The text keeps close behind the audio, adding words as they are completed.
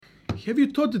Have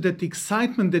you thought that the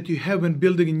excitement that you have when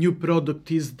building a new product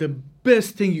is the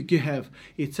best thing you can have?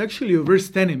 It's actually your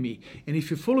worst enemy. And if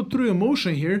you follow through your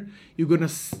motion here, you're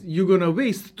gonna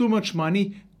waste too much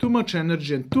money, too much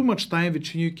energy, and too much time,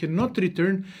 which you cannot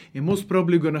return, and most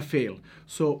probably gonna fail.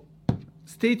 So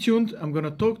stay tuned. I'm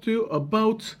gonna talk to you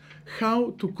about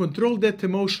how to control that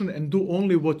emotion and do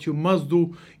only what you must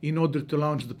do in order to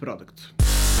launch the product.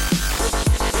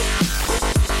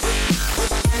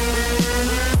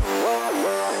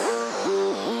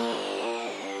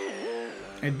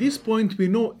 At this point, we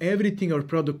know everything our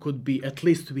product could be, at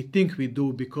least we think we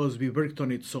do, because we worked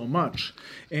on it so much.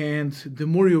 And the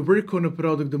more you work on a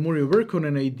product, the more you work on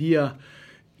an idea,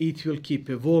 it will keep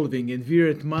evolving. And we're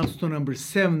at milestone number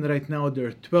 7 right now. There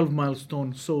are 12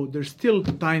 milestones, so there's still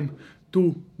time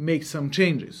to make some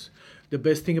changes. The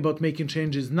best thing about making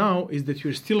changes now is that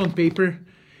we're still on paper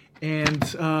and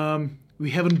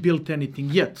we haven't built anything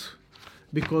yet.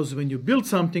 Because when you build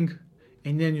something,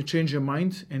 and then you change your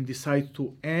mind and decide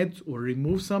to add or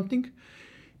remove something,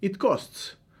 it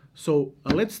costs. So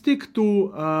let's stick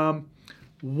to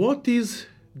what is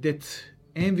that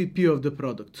MVP of the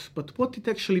product, but what it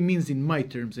actually means in my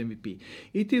terms, MVP.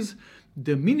 It is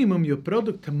the minimum your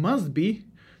product must be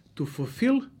to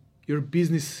fulfill your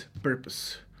business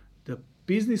purpose, the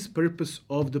business purpose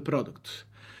of the product.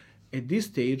 At this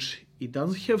stage, it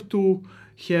doesn't have to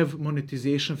have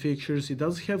monetization features, it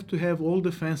doesn't have to have all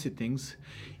the fancy things.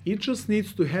 It just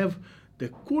needs to have the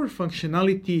core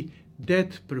functionality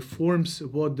that performs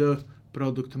what the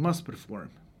product must perform.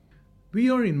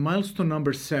 We are in milestone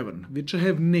number 7, which I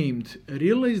have named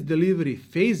Realize Delivery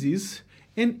Phases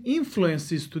and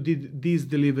Influences to these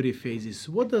delivery phases.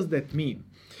 What does that mean?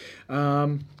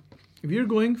 We're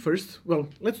going first, well,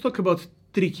 let's talk about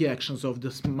 3 key actions of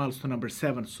this milestone number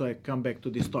 7, so I come back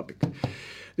to this topic.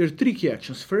 There are 3 key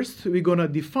actions. First, we're gonna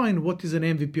define what is an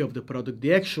MVP of the product,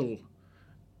 the actual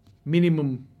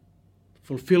minimum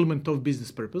fulfillment of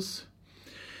business purpose.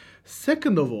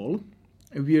 Second of all,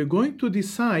 we are going to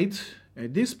decide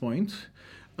at this point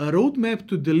a roadmap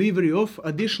to delivery of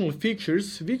additional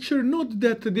features, which are not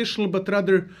that additional, but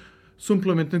rather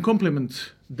supplement and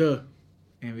complement the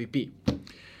MVP.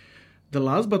 The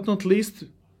last but not least,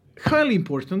 highly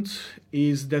important,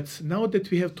 is that now that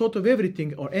we have thought of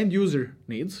everything our end user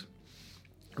needs,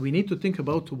 we need to think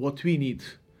about what we need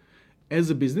as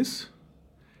a business,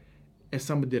 as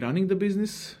somebody running the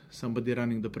business, somebody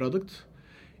running the product,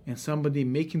 and somebody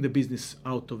making the business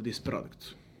out of this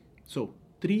product. So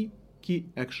 3 key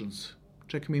actions.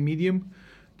 Check my Medium.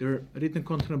 There are written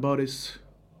content about this.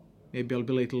 Maybe I'll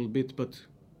be late a little bit, but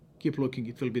keep looking,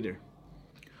 it will be there.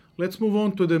 Let's move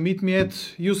on to the Meet Me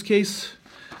At use case.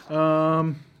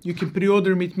 You can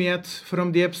pre-order Meet Me At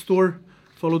from the App Store.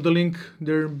 Follow the link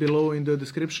there below in the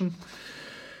description.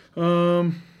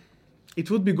 It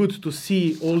would be good to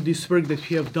see all this work that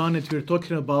we have done that we're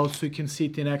talking about, so you can see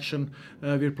it in action.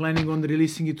 We're planning on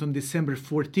releasing it on December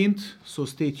 14th, so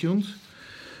stay tuned.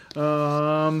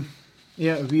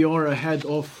 Yeah, we are ahead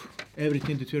of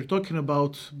everything that we're talking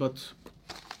about, but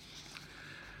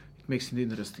it makes it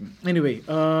interesting. Anyway,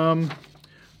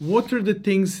 what are the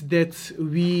things that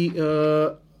we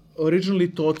originally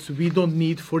thought we don't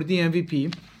need for the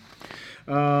MVP?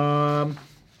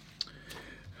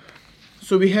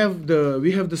 So we have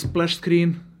the splash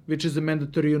screen, which is a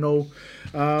mandatory,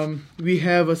 we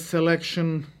have a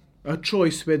selection, a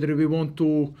choice whether we want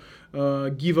to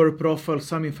give our profile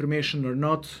some information or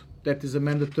not. That is a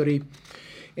mandatory.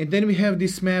 And then we have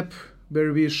this map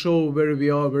where we show where we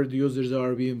are, where the users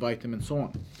are, we invite them, and so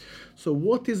on. So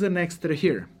what is an extra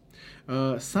here?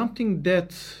 Something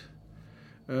that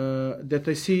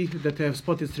I see, that I have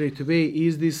spotted straight away,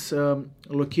 is this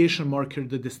location marker,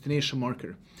 the destination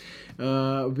marker,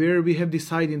 where we have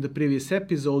decided in the previous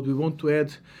episode we want to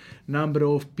add number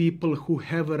of people who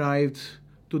have arrived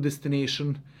to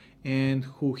destination and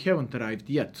who haven't arrived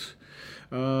yet.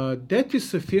 That is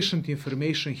sufficient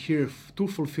information here to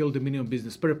fulfill the minimum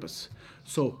business purpose.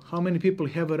 So how many people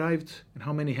have arrived and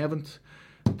how many haven't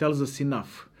tells us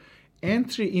enough.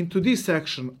 Entry into this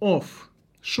section of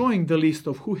showing the list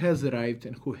of who has arrived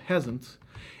and who hasn't,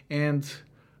 and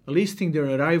listing their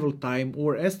arrival time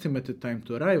or estimated time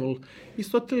to arrival, is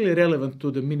totally relevant to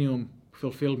the minimum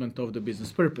fulfillment of the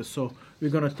business purpose. So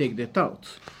we're going to take that out.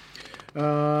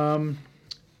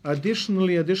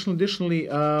 Additionally,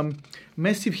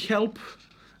 massive help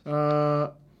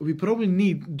we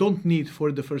probably don't need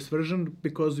for the first version,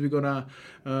 because we're gonna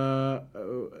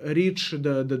reach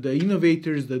the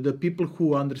innovators, the people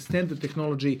who understand the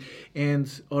technology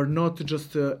and are not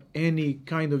just any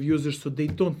kind of users, so they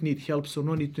don't need help, so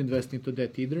no need to invest into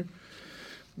that either.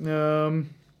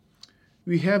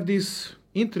 we have this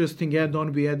interesting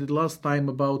add-on we added last time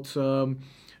about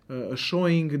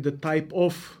showing the type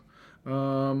of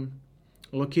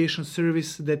location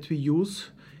service that we use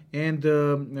and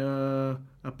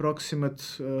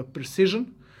approximate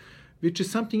precision, which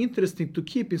is something interesting to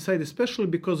keep inside, especially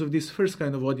because of this first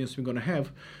kind of audience we're going to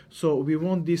have. So we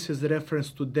want this as a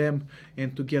reference to them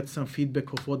and to get some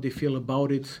feedback of what they feel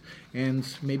about it and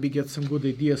maybe get some good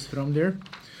ideas from there.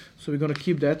 So we're going to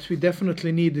keep that. We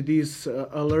definitely need these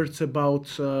alerts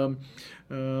about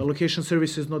location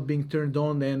services not being turned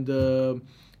on and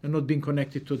not being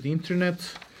connected to the internet.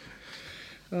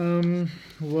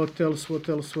 What else?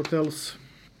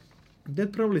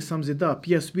 That probably sums it up.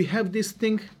 Yes, we have this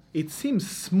thing. It seems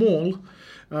small,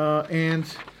 and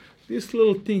this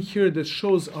little thing here that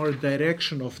shows our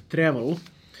direction of travel.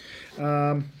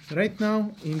 Right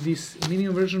now, in this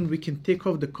medium version, we can take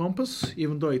off the compass,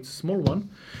 even though it's a small one.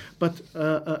 But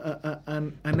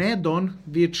an add-on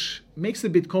which makes it a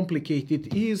bit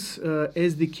complicated is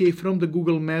SDK from the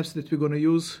Google Maps that we're going to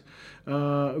use.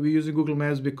 We're using Google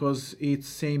Maps because it's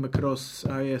same across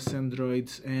iOS,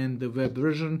 Android, and the web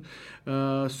version.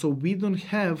 So we don't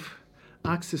have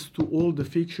access to all the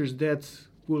features that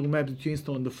Google Maps that you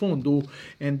install on the phone do,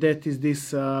 and that is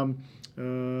this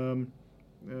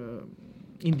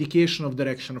indication of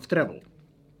direction of travel.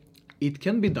 It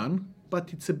can be done,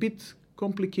 but it's a bit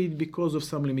complicated because of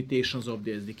some limitations of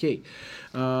the SDK.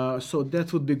 So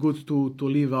that would be good to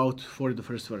leave out for the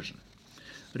first version.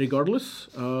 Regardless,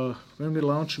 when we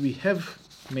launch, we have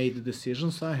made the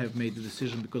decisions. I have made the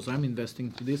decision because I'm investing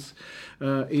into this,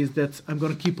 is that I'm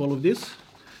going to keep all of this,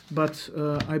 but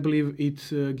I believe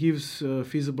it gives a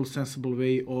feasible, sensible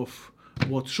way of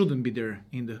what shouldn't be there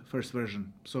in the first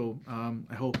version. So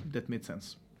I hope that made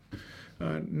sense.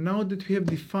 Now that we have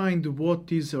defined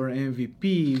what is our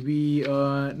MVP, we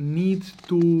need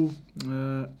to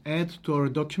add to our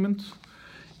document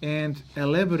and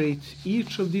elaborate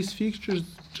each of these features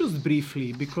just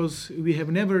briefly, because we have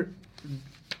never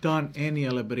done any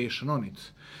elaboration on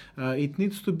it. It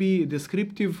needs to be a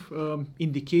descriptive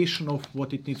indication of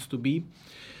what it needs to be.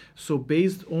 So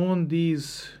based on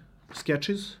these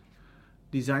sketches,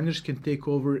 designers can take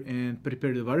over and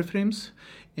prepare the wireframes,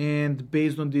 and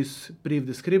based on this brief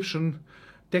description,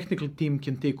 technical team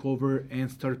can take over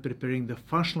and start preparing the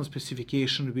functional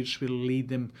specification, which will lead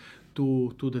them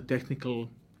to the technical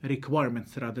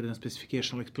requirements rather than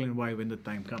specification. I'll explain why when the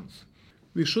time comes.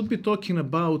 We should be talking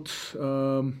about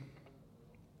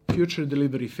future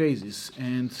delivery phases,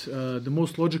 and the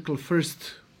most logical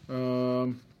first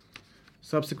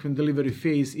subsequent delivery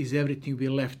phase is everything we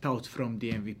left out from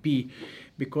the MVP,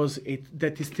 because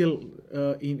that is still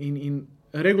in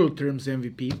regular terms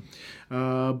MVP,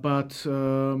 but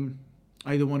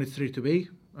I don't want it straight away.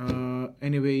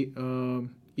 Anyway,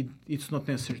 it's not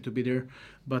necessary to be there,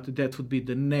 but that would be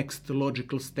the next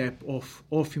logical step of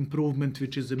improvement,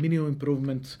 which is a minimum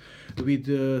improvement with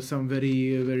some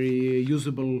very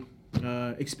usable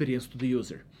experience to the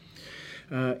user.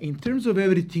 In terms of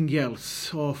everything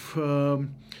else, of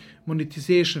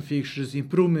monetization features,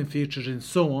 improvement features, and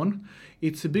so on,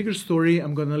 it's a bigger story.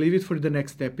 I'm going to leave it for the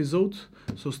next episode,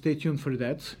 so stay tuned for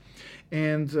that.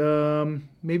 And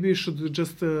maybe we should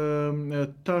just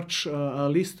touch a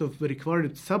list of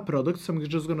required subproducts. I'm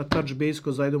just going to touch base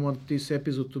because I don't want this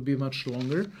episode to be much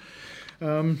longer.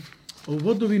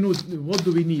 What do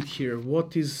we need here?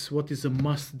 What is a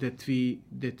must that we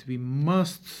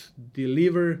must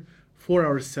deliver for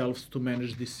ourselves to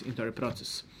manage this entire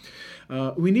process?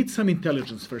 We need some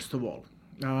intelligence, first of all.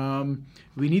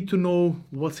 We need to know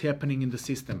what's happening in the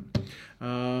system.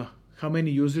 How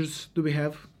many users do we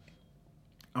have?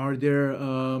 Are there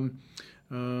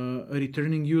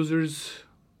returning users?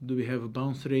 Do we have a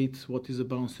bounce rate? What is a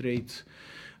bounce rate?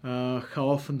 How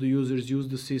often do users use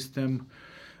the system?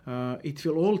 It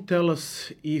will all tell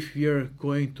us if we are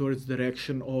going towards the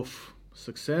direction of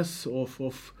success,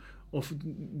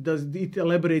 does it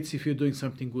elaborates if you're doing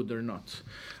something good or not.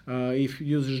 If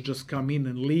users just come in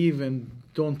and leave and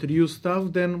don't reuse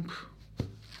stuff, then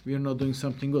we are not doing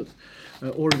something good,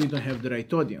 or we don't have the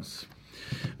right audience.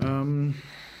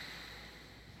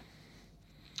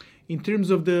 In terms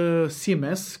of the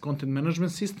CMS, content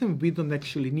management system, we don't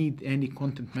actually need any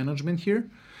content management here,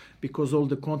 because all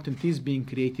the content is being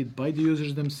created by the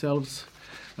users themselves.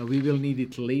 We will need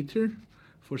it later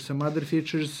for some other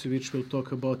features, which we'll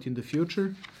talk about in the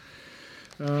future.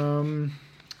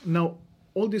 Now,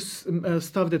 all this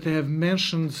stuff that I have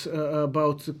mentioned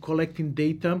about collecting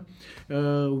data,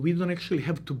 we don't actually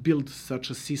have to build such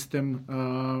a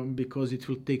system because it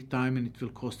will take time and it will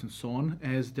cost and so on,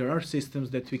 as there are systems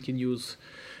that we can use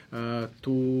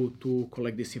to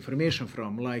collect this information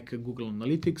from, like Google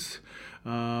Analytics,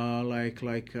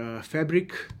 like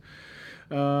Fabric,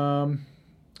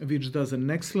 which does an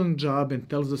excellent job and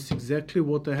tells us exactly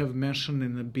what I have mentioned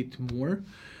and a bit more.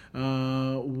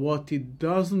 What it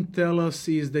doesn't tell us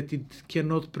is that it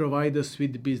cannot provide us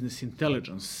with business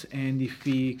intelligence. And if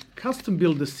we custom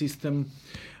build the system,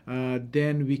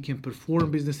 then we can perform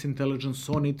business intelligence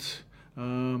on it.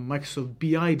 Microsoft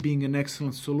BI being an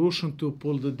excellent solution to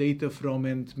pull the data from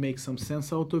and make some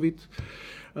sense out of it.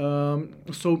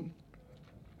 So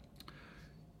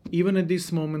even at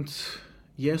this moment,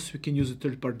 yes, we can use a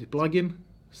third-party plugin,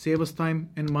 save us time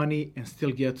and money, and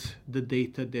still get the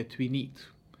data that we need.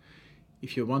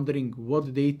 If you're wondering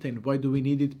what data and why do we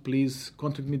need it, please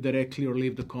contact me directly or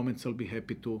leave the comments. I'll be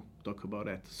happy to talk about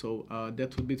that. So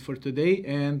that would be it for today,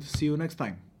 and see you next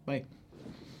time. Bye.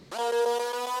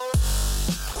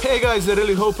 Hey guys, I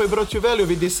really hope I brought you value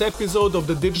with this episode of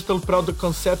the Digital Product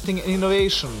Concepting and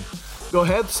Innovation. Go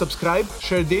ahead, subscribe,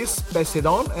 share this, pass it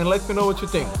on, and let me know what you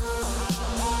think.